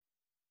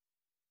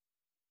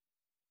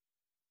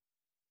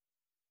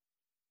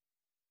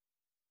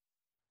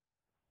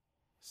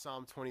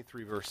Psalm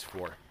 23, verse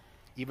 4.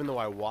 Even though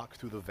I walk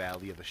through the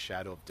valley of the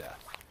shadow of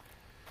death,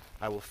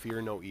 I will fear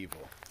no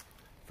evil,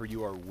 for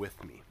you are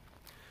with me.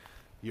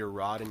 Your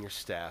rod and your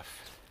staff,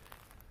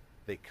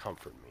 they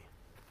comfort me.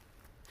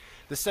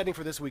 The setting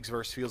for this week's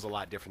verse feels a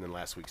lot different than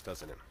last week's,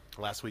 doesn't it?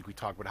 Last week we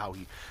talked about how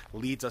he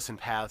leads us in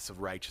paths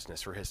of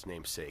righteousness for his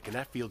name's sake. And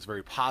that feels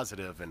very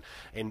positive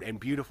and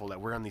beautiful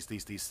that we're on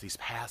these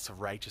paths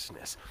of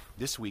righteousness.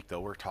 This week,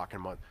 though, we're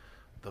talking about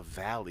the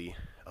valley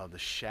of the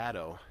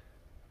shadow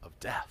of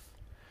death.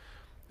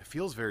 It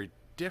feels very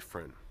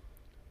different,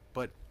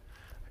 but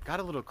I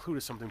got a little clue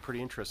to something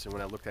pretty interesting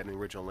when I looked at it in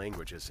the original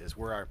language, is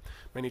where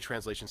many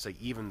translations say,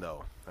 even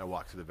though I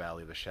walk through the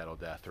valley of the shadow of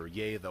death, or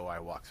yea, though I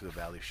walk through the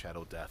valley of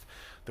shadow of death.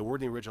 The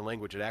word in the original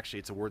language,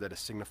 it's a word that is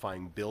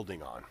signifying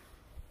building on.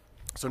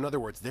 So in other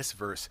words, this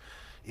verse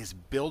is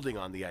building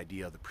on the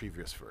idea of the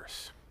previous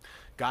verse.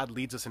 God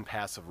leads us in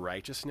paths of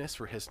righteousness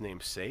for his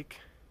name's sake,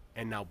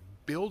 and now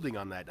building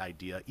on that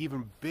idea,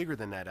 even bigger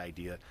than that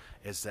idea,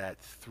 is that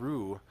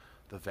through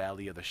the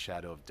valley of the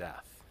shadow of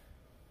death,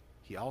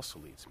 he also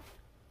leads me.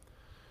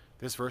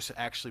 This verse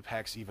actually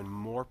packs even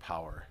more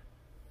power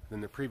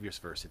than the previous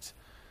verse. It's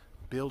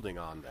building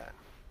on that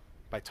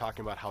by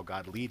talking about how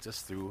God leads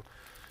us through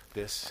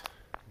this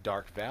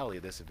dark valley,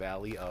 this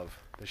valley of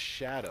the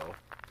shadow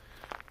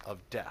of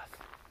death.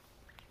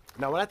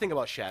 Now, when I think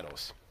about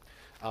shadows,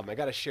 I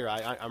got to share,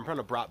 I'm kind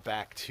of brought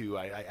back to,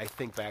 I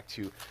think back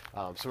to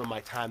some of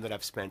my time that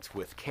I've spent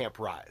with Camp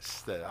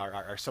Rise,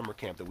 our summer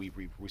camp that we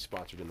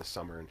sponsored in the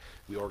summer and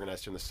we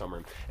organized in the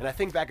summer. And I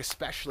think back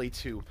especially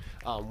to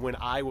when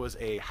I was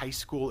a high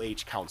school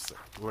age counselor,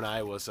 when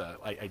I was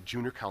a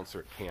junior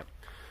counselor at camp.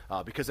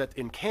 Because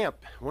in camp,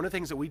 one of the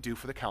things that we do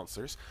for the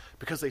counselors,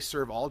 because they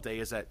serve all day,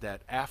 is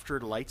that after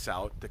the lights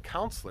out, the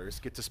counselors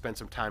get to spend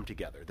some time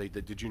together. The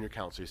junior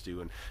counselors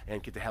do,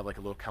 and get to have like a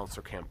little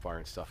counselor campfire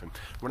and stuff. And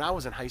when I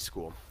was in high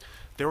school,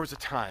 there was a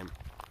time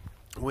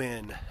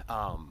when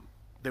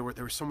there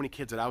were so many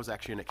kids that I was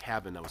actually in a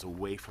cabin that was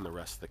away from the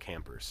rest of the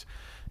campers.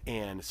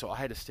 And so I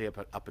had to stay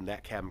up in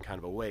that cabin kind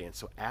of away. And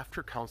so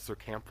after counselor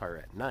campfire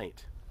at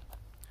night,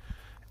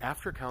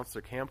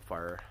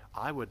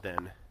 I would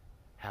then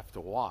have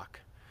to walk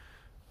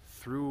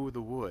through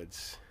the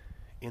woods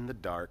in the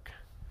dark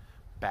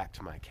back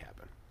to my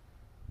cabin.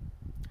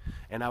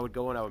 And I would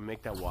go and I would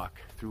make that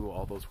walk through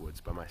all those woods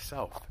by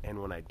myself.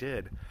 And when I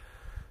did,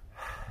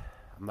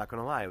 I'm not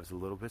going to lie, it was a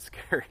little bit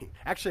scary.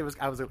 Actually,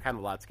 I was kind of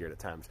a lot scared at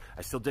times.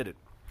 I still did it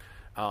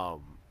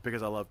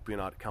because I love being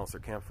out at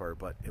counselor campfire,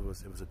 but it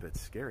was a bit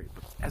scary.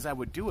 But as I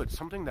would do it,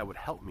 something that would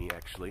help me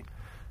actually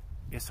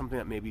is something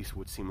that maybe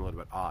would seem a little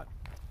bit odd.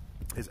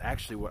 Is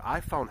actually what I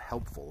found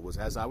helpful was,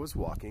 as I was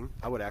walking,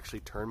 I would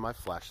actually turn my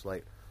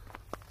flashlight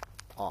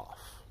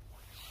off.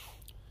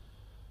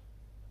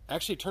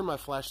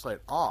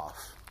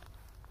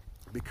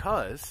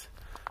 Because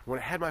when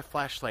I had my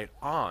flashlight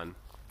on,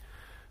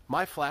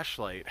 when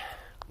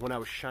I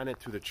was shining it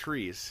through the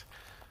trees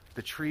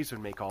would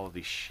make all of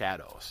these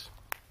shadows.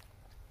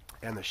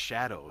 And the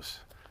shadows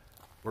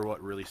were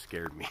what really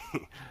scared me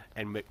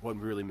and what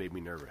really made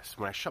me nervous.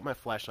 When I shut my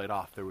flashlight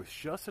off, there was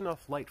just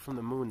enough light from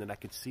the moon that I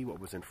could see what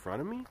was in front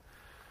of me.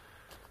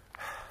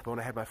 But when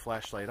I had my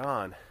flashlight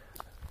on,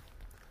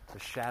 the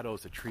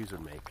shadows the trees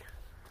would make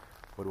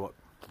what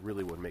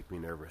really would make me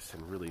nervous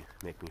and really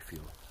make me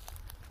feel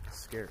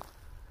scared.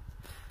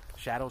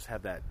 Shadows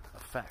have that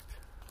effect.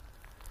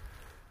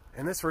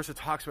 In this verse, it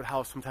talks about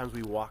how sometimes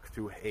we walk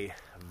through a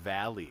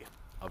valley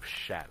of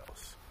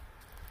shadows.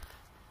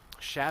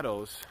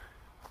 Shadows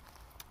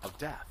of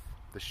death,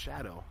 the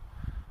shadow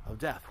of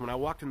death. When I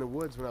walked in the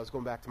woods, when I was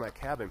going back to my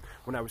cabin,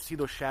 when I would see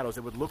those shadows,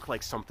 it would look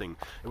like something.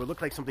 It would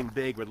look like something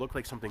big. It would look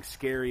like something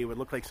scary. It would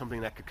look like something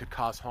that could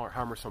cause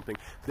harm or something.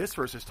 This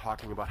verse is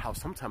talking about how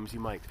sometimes you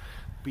might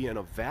be in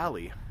a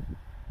valley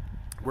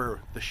where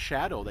the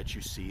shadow that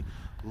you see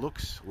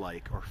looks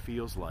like or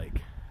feels like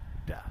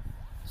death.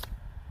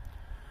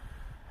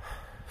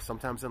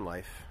 Sometimes in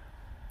life,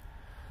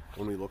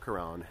 when we look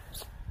around,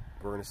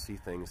 we're going to see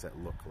things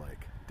that look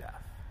like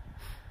death.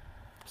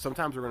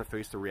 Sometimes we're going to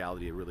face the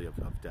reality really of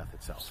death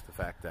itself. The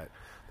fact that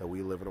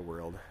we live in a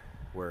world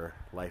where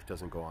life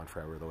doesn't go on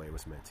forever the way it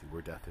was meant to,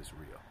 where death is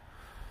real.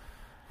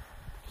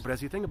 But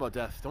as you think about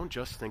death, don't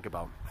just think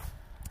about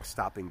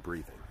stopping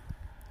breathing.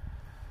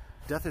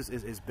 Death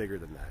is bigger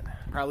than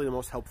that. Probably the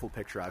most helpful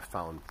picture I've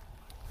found,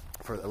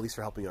 at least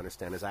for helping you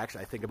understand, is I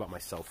think about my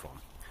cell phone.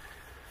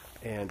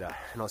 And I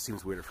know it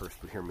seems weird at first,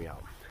 but hear me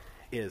out.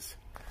 Is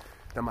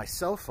that my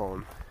cell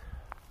phone,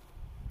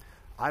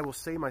 I will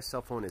say my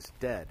cell phone is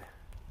dead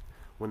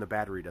when the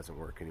battery doesn't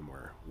work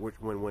anymore.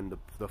 When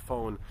the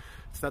phone,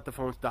 it's not the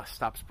phone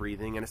stops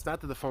breathing, and it's not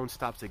that the phone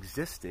stops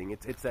existing.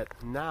 It's that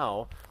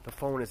now the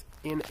phone is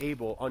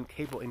incapable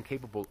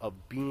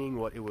of being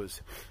what it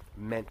was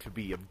meant to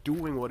be, of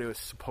doing what it was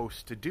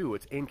supposed to do.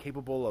 It's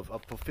incapable of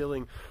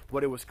fulfilling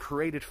what it was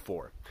created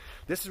for.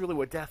 This is really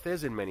what death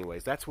is in many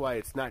ways. That's why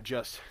it's not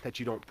just that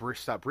you don't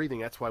stop breathing.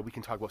 That's why we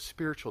can talk about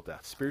spiritual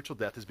death. Spiritual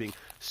death is being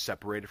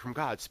separated from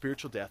God.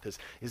 Spiritual death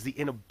is the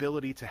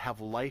inability to have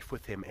life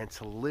with him and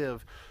to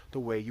live the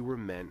way you were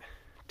meant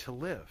to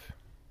live.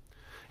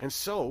 And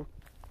so,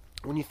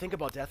 when you think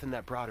about death in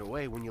that broader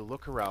way, when you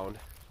look around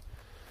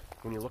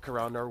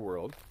our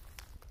world,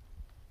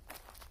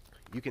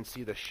 you can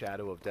see the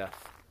shadow of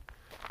death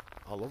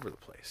all over the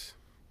place.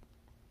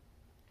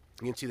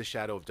 You can see the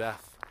shadow of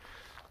death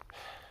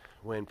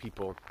when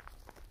people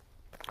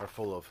are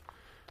full of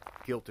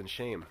guilt and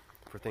shame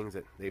for things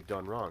that they've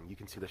done wrong. You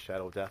can see the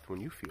shadow of death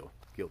when you feel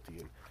guilty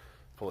and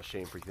full of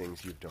shame for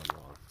things you've done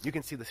wrong. You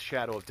can see the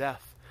shadow of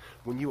death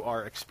when you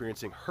are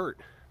experiencing hurt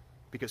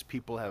because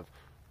people have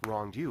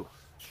wronged you.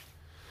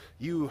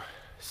 You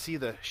see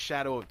the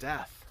shadow of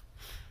death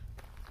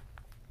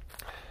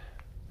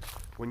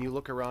when you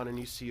look around and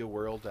you see a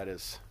world that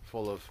is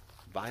full of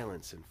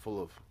violence and full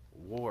of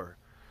war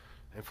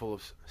and full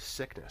of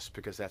sickness,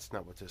 because that's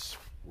not what this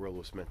world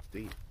was meant to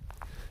be.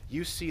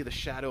 You see the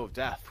shadow of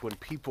death when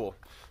people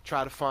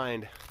try to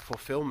find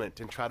fulfillment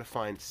and try to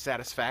find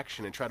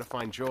satisfaction and try to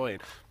find joy in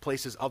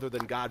places other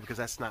than God, because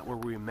that's not where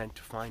we were meant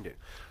to find it.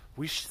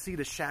 We see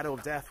the shadow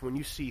of death when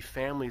you see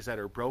families that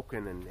are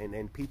broken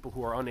and people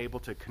who are unable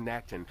to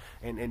connect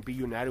and be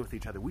united with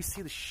each other. We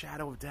see the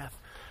shadow of death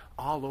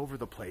all over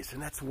the place.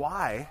 And that's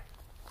why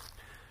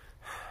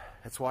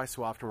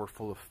so often we're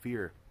full of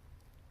fear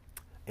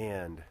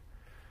and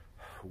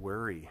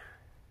worry.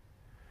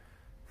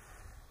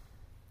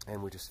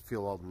 And we just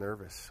feel all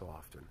nervous so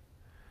often.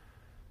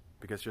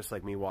 Because just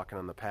like me walking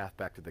on the path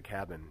back to the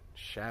cabin,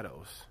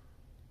 shadows,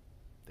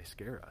 they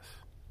scare us.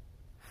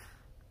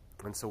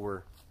 And so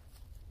we're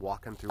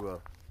walking through a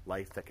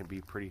life that can be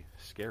pretty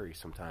scary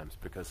sometimes,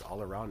 because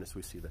all around us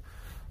we see the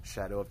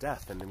shadow of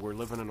death, and we're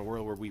living in a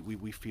world where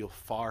we feel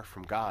far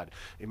from God.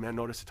 And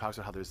notice it talks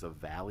about how there's the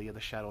valley of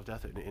the shadow of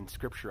death. In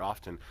Scripture,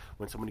 often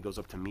when somebody goes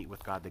up to meet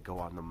with God, they go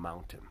on the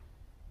mountain.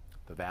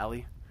 The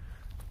valley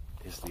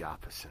is the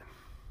opposite.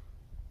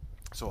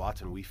 So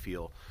often we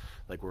feel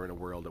like we're in a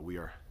world that we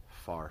are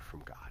far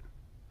from God,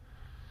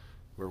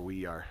 where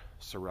we are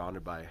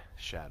surrounded by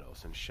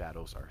shadows, and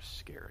shadows are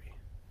scary.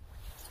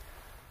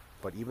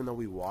 But even though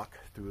we walk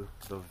through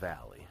the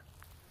valley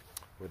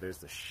where there's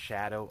the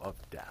shadow of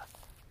death,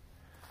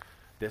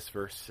 this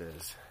verse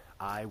says,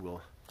 I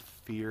will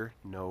fear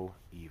no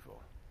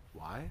evil.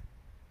 Why?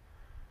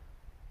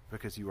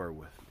 Because you are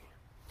with me.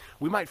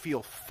 We might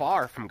feel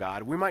far from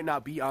God. We might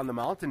not be on the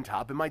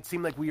mountaintop. It might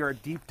seem like we are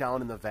deep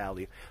down in the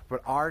valley.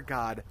 But our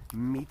God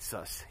meets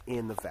us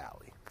in the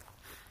valley.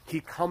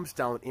 He comes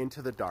down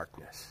into the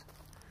darkness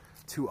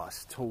to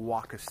us to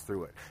walk us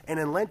through it. And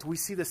in Lent, we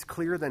see this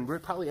clearer than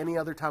probably any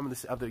other time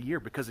of the year,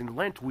 because in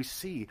Lent, we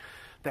see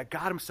that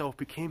God himself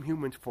became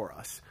human for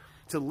us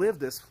to live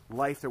this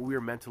life that we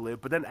were meant to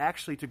live, but then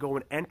actually to go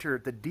and enter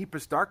the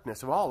deepest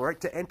darkness of all, right?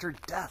 To enter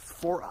death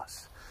for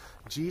us.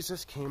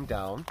 Jesus came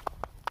down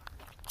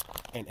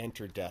and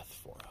entered death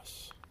for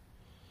us.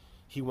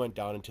 He went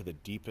down into the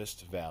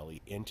deepest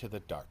valley, into the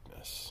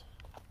darkness,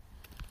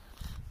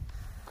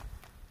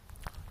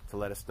 to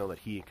let us know that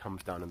he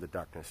comes down in the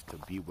darkness to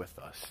be with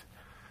us,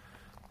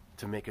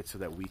 to make it so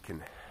that we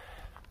can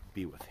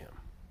be with him.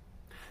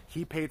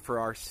 He paid for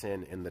our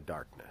sin in the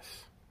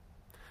darkness,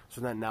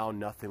 so that now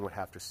nothing would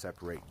have to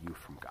separate you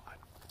from God.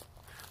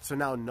 So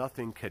now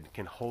nothing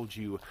can hold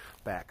you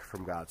back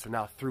from God. So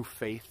now through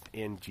faith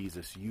in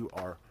Jesus, you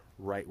are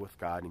right with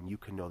God, and you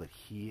can know that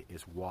he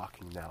is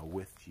walking now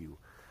with you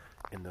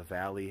in the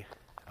valley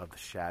of the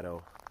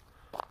shadow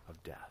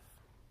of death.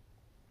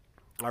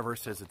 Our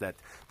verse says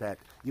that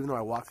even though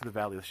I walk through the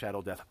valley of the shadow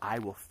of death, I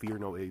will fear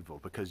no evil,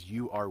 because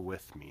you are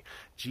with me.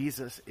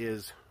 Jesus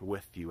is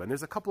with you. And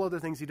there's a couple other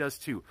things he does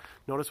too.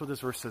 Notice what this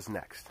verse says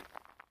next.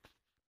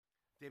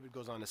 David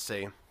goes on to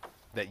say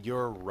that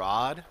your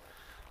rod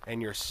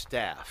and your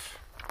staff,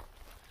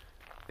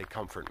 they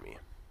comfort me.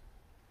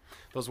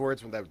 Those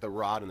words, the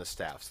rod and the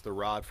staff. So the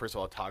rod, first of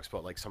all, it talks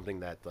about like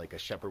something that like a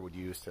shepherd would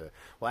use to,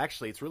 well,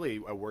 actually, it's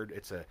really a word.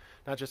 It's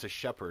not just a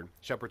shepherd.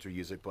 Shepherds would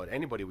use it, but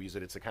anybody would use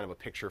it. It's a kind of a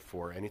picture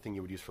for anything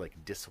you would use for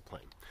like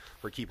discipline,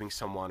 for keeping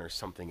someone or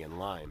something in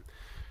line.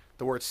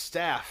 The word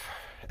staff,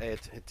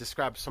 it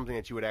describes something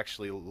that you would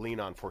actually lean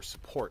on for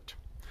support.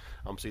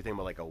 So you think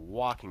about like a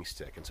walking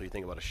stick, and so you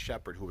think about a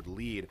shepherd who would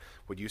lead,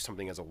 would use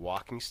something as a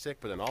walking stick,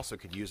 but then also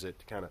could use it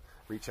to kind of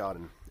reach out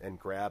and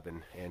grab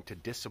and to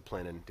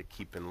discipline and to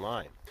keep in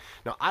line.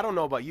 Now, I don't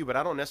know about you, but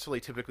I don't necessarily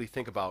typically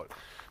think about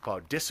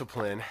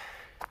discipline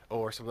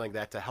or something like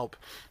that to help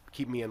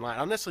keep me in line. I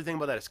don't necessarily think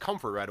about that as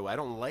comfort right away. I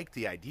don't like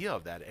the idea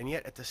of that. And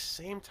yet at the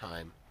same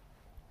time,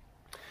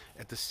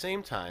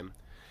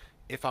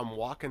 if I'm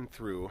walking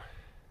through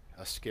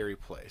a scary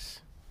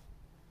place,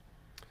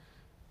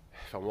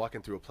 if I'm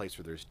walking through a place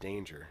where there's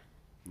danger,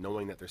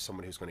 knowing that there's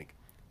someone who's going to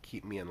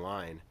keep me in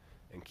line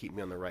and keep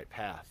me on the right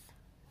path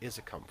is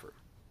a comfort.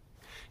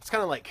 It's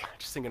kind of like,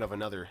 just thinking of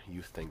another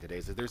youth thing today,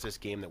 is that there's this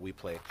game that we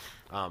play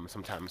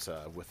sometimes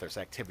with this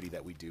activity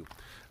that we do.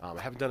 I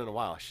haven't done it in a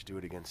while. I should do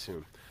it again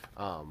soon.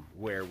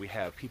 Where we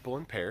have people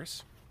in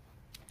pairs,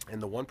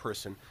 and the one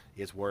person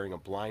is wearing a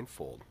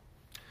blindfold,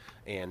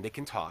 and they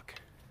can talk,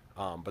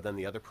 but then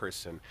the other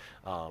person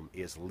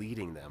is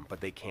leading them,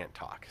 but they can't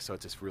talk. So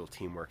it's this real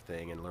teamwork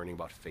thing and learning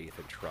about faith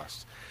and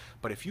trust.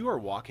 But if you are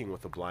walking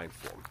with a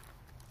blindfold,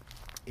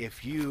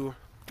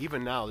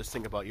 even now, let's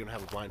think about, you don't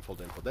have a blindfold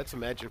in. But let's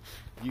imagine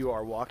you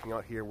are walking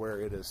out here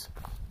where it is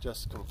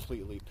just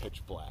completely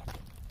pitch black.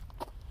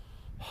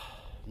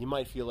 You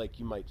might feel like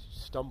you might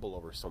stumble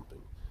over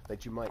something,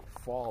 that you might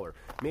fall, or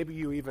maybe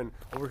you even,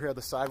 over here at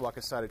the sidewalk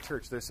outside of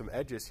church, there's some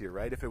edges here,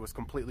 right? If it was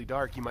completely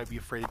dark, you might be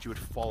afraid that you would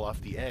fall off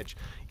the edge.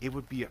 It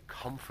would be a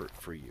comfort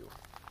for you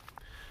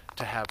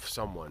to have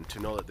someone, to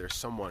know that there's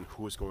someone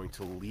who is going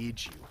to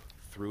lead you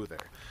through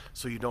there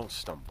so you don't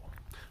stumble,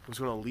 who's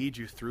going to lead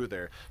you through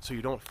there so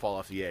you don't fall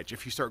off the edge.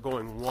 If you start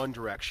going one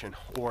direction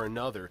or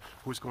another,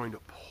 who's going to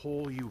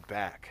pull you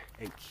back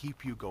and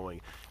keep you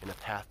going in a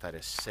path that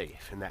is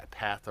safe, in that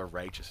path of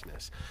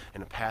righteousness,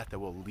 in a path that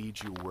will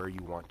lead you where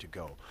you want to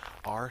go.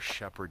 Our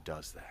shepherd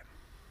does that.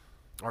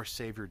 Our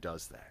Savior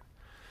does that.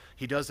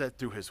 He does that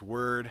through his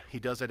word. He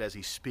does that as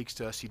he speaks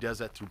to us. He does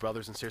that through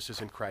brothers and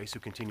sisters in Christ who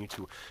continue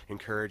to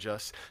encourage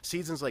us.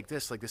 Seasons like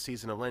this, like the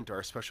season of Lent, are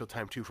a special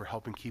time too for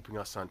helping keeping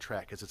us on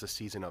track, because it's a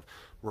season of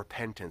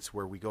repentance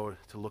where we go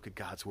to look at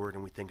God's word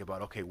and we think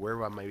about, okay,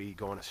 where am I maybe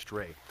going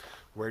astray?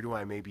 Where do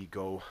I maybe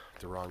go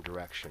the wrong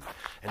direction?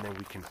 And then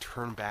we can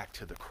turn back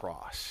to the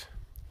cross,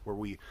 where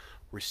we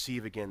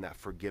receive again that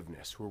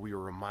forgiveness, where we are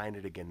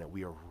reminded again that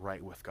we are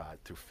right with God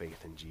through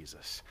faith in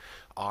Jesus.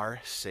 Our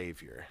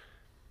Savior,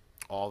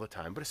 all the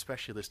time, but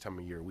especially this time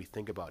of year, we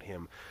think about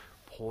him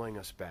pulling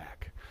us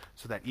back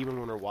so that even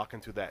when we're walking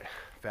through that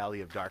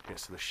valley of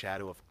darkness and the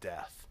shadow of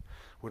death,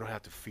 we don't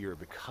have to fear,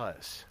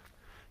 because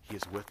he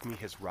is with me.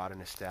 His rod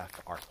and his staff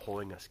are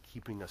pulling us,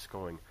 keeping us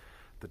going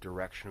the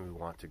direction we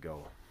want to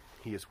go.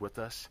 He is with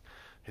us.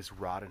 His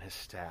rod and his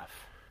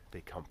staff,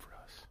 they comfort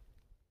us.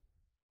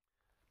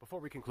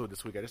 Before we conclude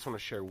this week, I just want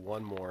to share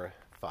one more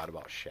thought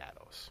about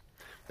shadows.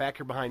 Back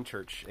here behind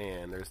church,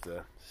 and there's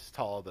the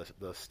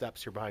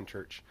steps here behind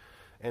church,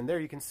 and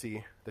there you can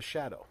see the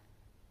shadow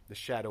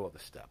of the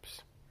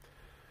steps.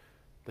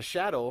 The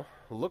shadow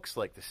looks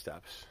like the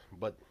steps,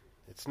 but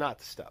it's not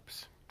the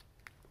steps.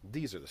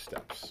 These are the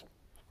steps.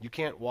 You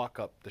can't walk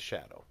up the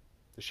shadow.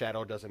 The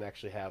shadow doesn't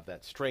actually have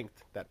that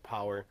strength, that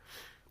power.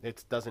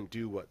 It doesn't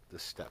do what the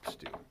steps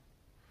do.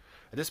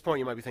 At this point,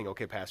 you might be thinking,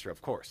 okay, Pastor,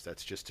 of course,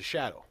 that's just a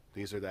shadow.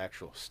 These are the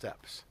actual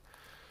steps.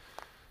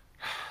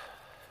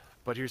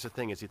 But here's the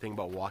thing, as you think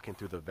about walking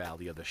through the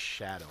valley of the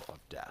shadow of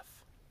death,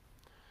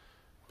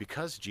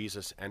 because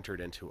Jesus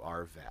entered into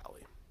our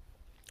valley,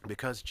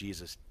 because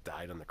Jesus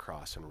died on the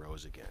cross and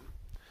rose again,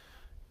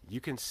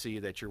 you can see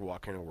that you're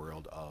walking in a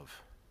world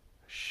of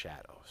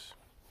shadows.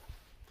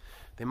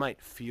 They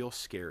might feel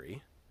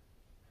scary.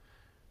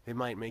 They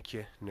might make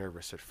you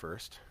nervous at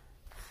first.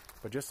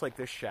 But just like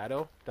this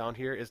shadow down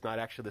here is not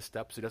actually the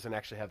steps, it doesn't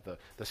actually have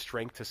the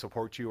strength to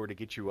support you or to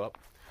get you up.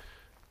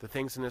 The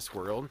things in this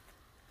world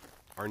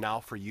are now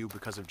for you,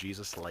 because of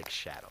Jesus, like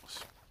shadows.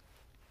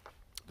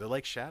 They're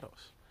like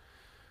shadows.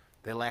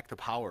 They lack the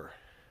power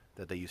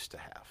that they used to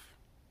have.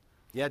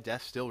 Yeah,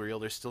 death's still real.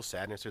 There's still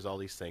sadness. There's all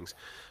these things.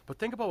 But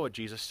think about what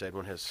Jesus said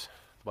when his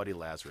buddy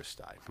Lazarus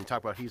died. He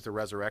talked about he's the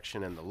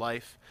resurrection and the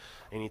life.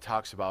 And he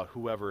talks about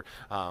whoever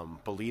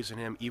believes in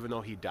him, even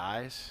though he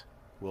dies,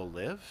 will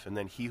live. And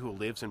then he who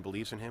lives and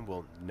believes in him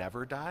will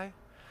never die.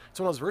 It's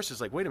one of those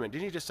verses like, wait a minute,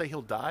 didn't he just say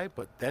he'll die,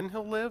 but then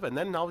he'll live? And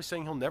then now he's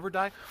saying he'll never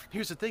die?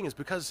 Here's the thing, is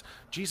because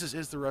Jesus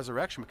is the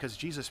resurrection, because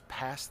Jesus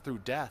passed through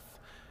death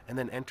and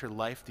then entered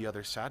life the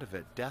other side of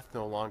it, death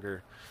no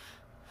longer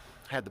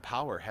has the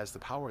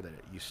power that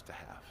it used to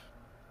have.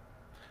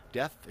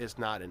 Death is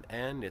not an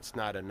end. It's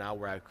not a now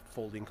where I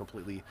fully and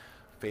completely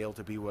failed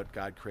to be what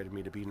God created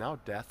me to be. Now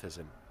death is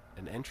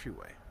an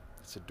entryway.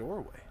 It's a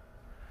doorway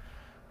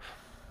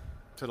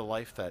to the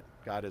life that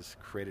God has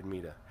created me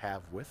to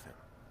have with him.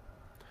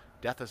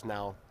 Death is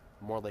now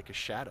more like a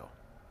shadow.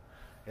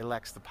 It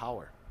lacks the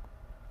power.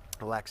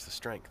 It lacks the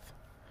strength.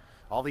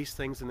 All these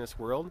things in this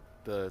world,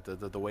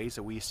 the ways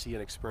that we see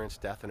and experience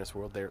death in this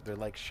world, they're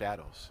like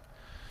shadows.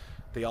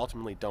 They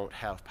ultimately don't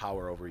have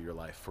power over your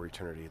life for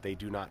eternity. They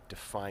do not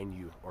define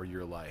you or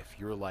your life.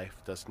 Your life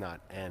does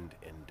not end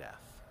in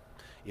death.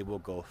 It will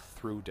go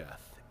through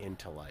death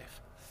into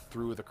life,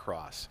 through the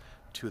cross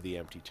to the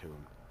empty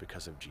tomb,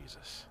 because of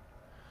Jesus.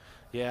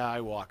 Yeah, I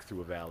walk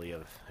through a valley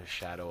of a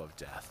shadow of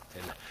death,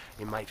 and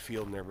it might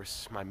feel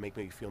nervous, might make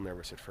me feel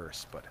nervous at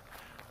first, but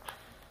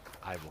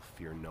I will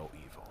fear no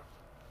evil,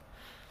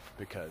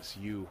 because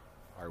you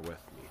are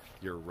with me.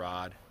 Your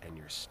rod and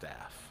your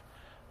staff,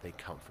 they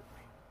comfort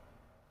me.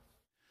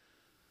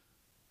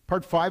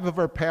 Part 5 of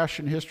our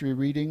Passion History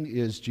reading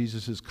is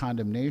Jesus'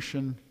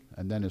 condemnation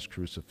and then his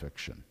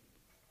crucifixion.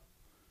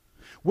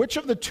 "Which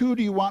of the two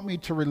do you want me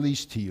to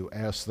release to you?"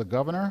 asked the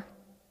governor.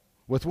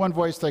 With one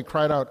voice they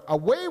cried out,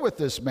 "Away with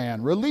this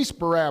man! Release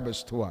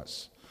Barabbas to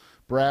us!"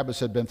 Barabbas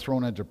had been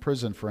thrown into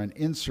prison for an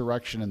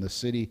insurrection in the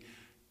city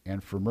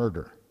and for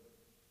murder.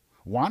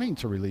 Wanting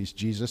to release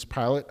Jesus,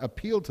 Pilate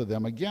appealed to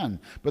them again,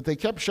 but they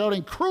kept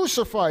shouting,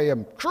 "Crucify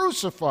him!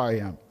 Crucify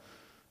him!"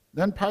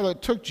 Then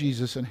Pilate took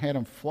Jesus and had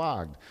him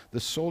flogged. The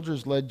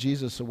soldiers led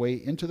Jesus away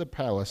into the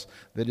palace,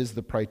 that is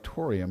the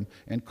praetorium,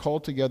 and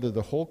called together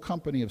the whole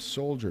company of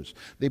soldiers.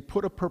 They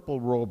put a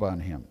purple robe on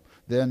him,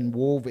 then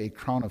wove a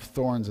crown of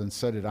thorns and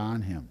set it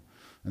on him.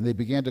 And they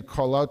began to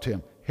call out to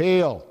him,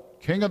 "Hail,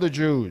 King of the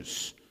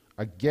Jews!"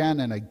 Again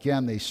and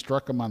again they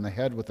struck him on the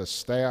head with a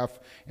staff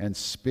and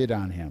spit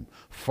on him.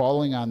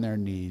 Falling on their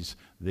knees,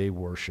 they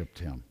worshipped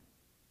him.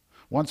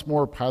 Once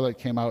more Pilate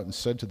came out and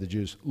said to the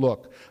Jews,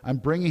 "Look, I'm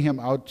bringing him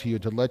out to you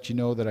to let you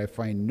know that I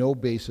find no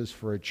basis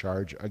for a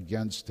charge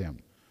against him."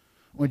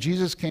 When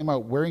Jesus came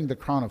out wearing the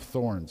crown of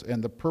thorns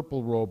and the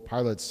purple robe,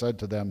 Pilate said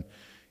to them,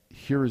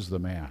 "Here is the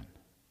man."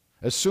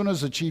 As soon as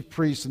the chief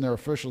priests and their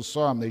officials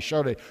saw him, they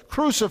shouted,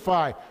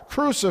 "Crucify!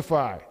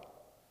 Crucify!"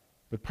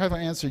 But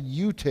Pilate answered,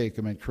 "You take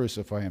him and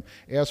crucify him.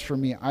 As for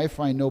me, I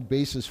find no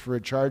basis for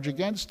a charge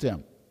against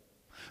him."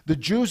 The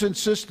Jews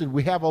insisted,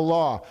 "We have a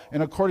law,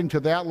 and according to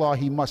that law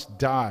he must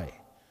die,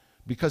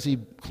 because he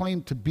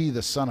claimed to be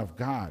the Son of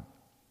God."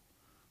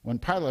 When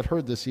Pilate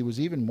heard this, he was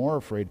even more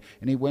afraid,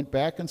 and he went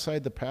back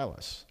inside the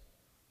palace.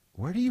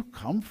 "Where do you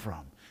come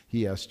from?"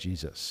 he asked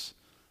Jesus.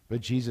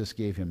 But Jesus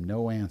gave him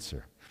no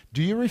answer.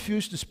 "Do you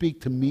refuse to speak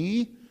to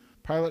me?"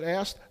 Pilate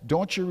asked.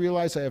 "Don't you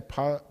realize I have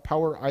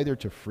power either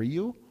to free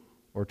you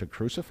or to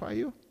crucify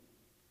you?"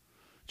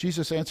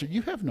 Jesus answered,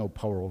 "You have no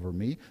power over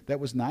me. That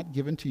was not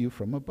given to you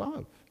from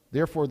above.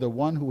 Therefore, the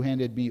one who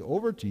handed me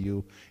over to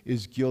you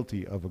is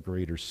guilty of a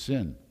greater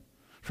sin."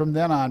 From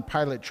then on,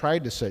 Pilate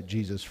tried to set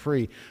Jesus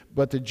free,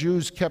 but the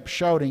Jews kept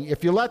shouting,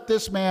 "If you let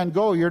this man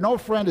go, you're no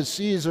friend of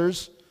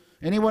Caesar's.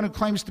 Anyone who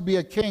claims to be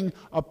a king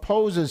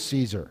opposes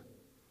Caesar."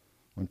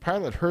 When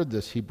Pilate heard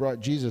this, he brought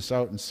Jesus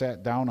out and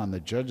sat down on the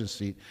judge's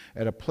seat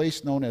at a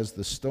place known as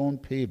the Stone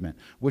Pavement,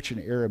 which in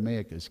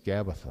Aramaic is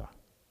Gabbatha.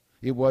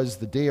 It was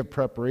the day of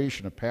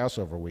preparation of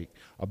Passover week,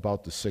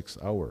 about the 6th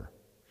hour.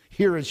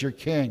 "Here is your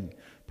king,"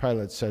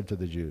 Pilate said to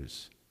the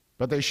Jews.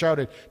 But they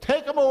shouted,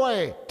 "Take him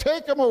away!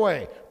 Take him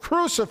away!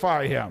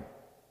 Crucify him!"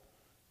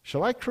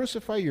 "Shall I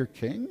crucify your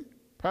king?"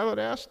 Pilate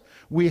asked.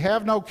 "We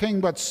have no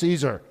king but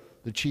Caesar,"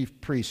 the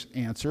chief priests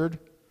answered.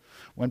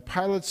 When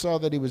Pilate saw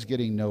that he was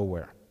getting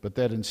nowhere, but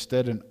that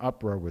instead an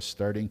uproar was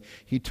starting,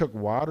 he took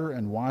water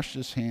and washed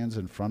his hands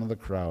in front of the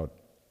crowd.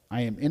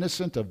 "I am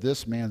innocent of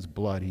this man's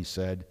blood," he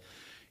said.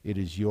 "It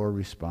is your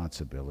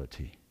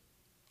responsibility."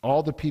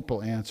 All the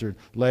people answered,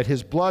 "Let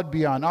his blood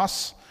be on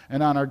us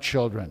and on our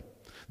children."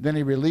 Then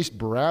he released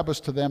Barabbas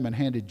to them and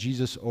handed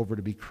Jesus over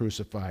to be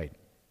crucified.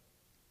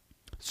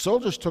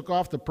 Soldiers took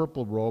off the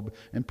purple robe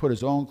and put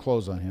his own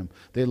clothes on him.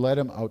 They led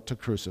him out to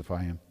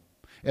crucify him.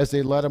 As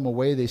they led him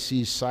away, they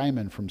seized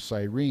Simon from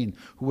Cyrene,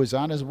 who was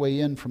on his way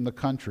in from the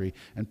country,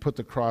 and put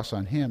the cross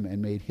on him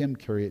and made him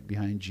carry it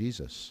behind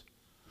Jesus.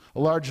 A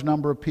large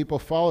number of people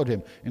followed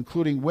him,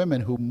 including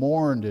women who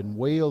mourned and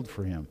wailed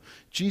for him.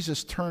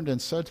 Jesus turned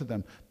and said to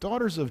them,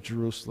 "Daughters of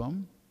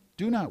Jerusalem,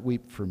 do not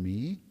weep for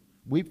me.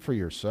 Weep for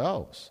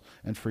yourselves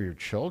and for your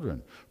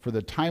children. For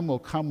the time will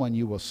come when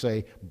you will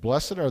say,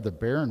 'Blessed are the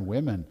barren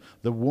women,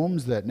 the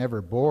wombs that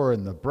never bore,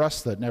 and the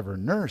breasts that never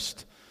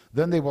nursed.'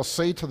 Then they will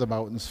say to the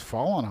mountains,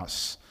 'Fall on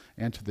us,'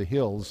 and to the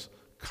hills,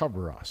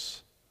 'Cover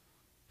us.'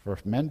 For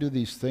if men do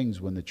these things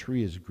when the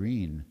tree is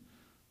green,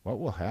 what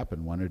will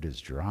happen when it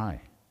is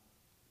dry?"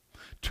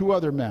 2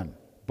 other men,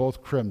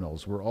 both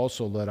criminals, were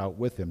also led out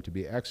with him to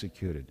be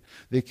executed.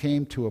 They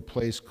came to a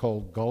place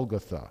called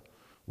Golgotha,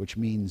 which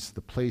means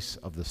the place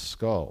of the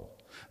skull.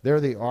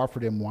 There they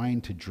offered him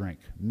wine to drink,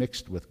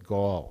 mixed with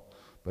gall,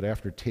 but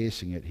after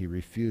tasting it, he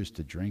refused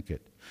to drink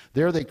it.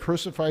 There they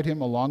crucified him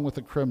along with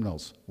the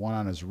criminals, one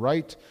on his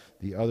right,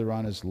 the other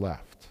on his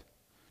left.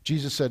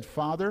 Jesus said,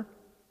 "Father,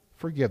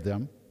 forgive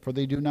them, for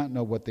they do not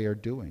know what they are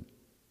doing."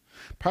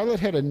 Pilate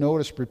had a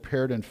notice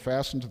prepared and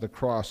fastened to the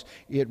cross.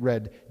 It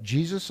read,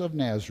 "Jesus of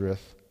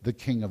Nazareth, the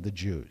King of the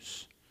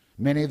Jews."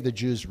 Many of the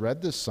Jews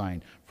read this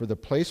sign, for the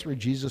place where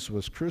Jesus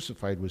was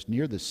crucified was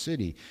near the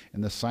city,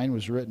 and the sign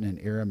was written in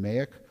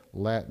Aramaic,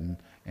 Latin,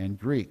 and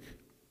Greek.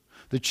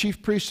 The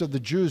chief priests of the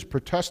Jews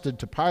protested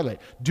to Pilate,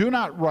 "Do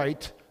not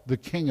write the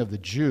King of the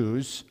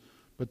Jews,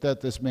 but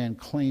that this man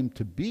claimed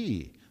to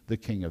be the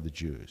King of the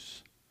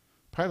Jews."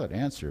 Pilate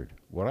answered,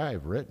 "What I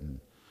have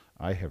written,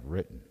 I have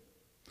written."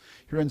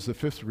 Here ends the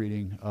 5th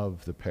reading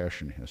of the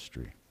Passion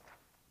history.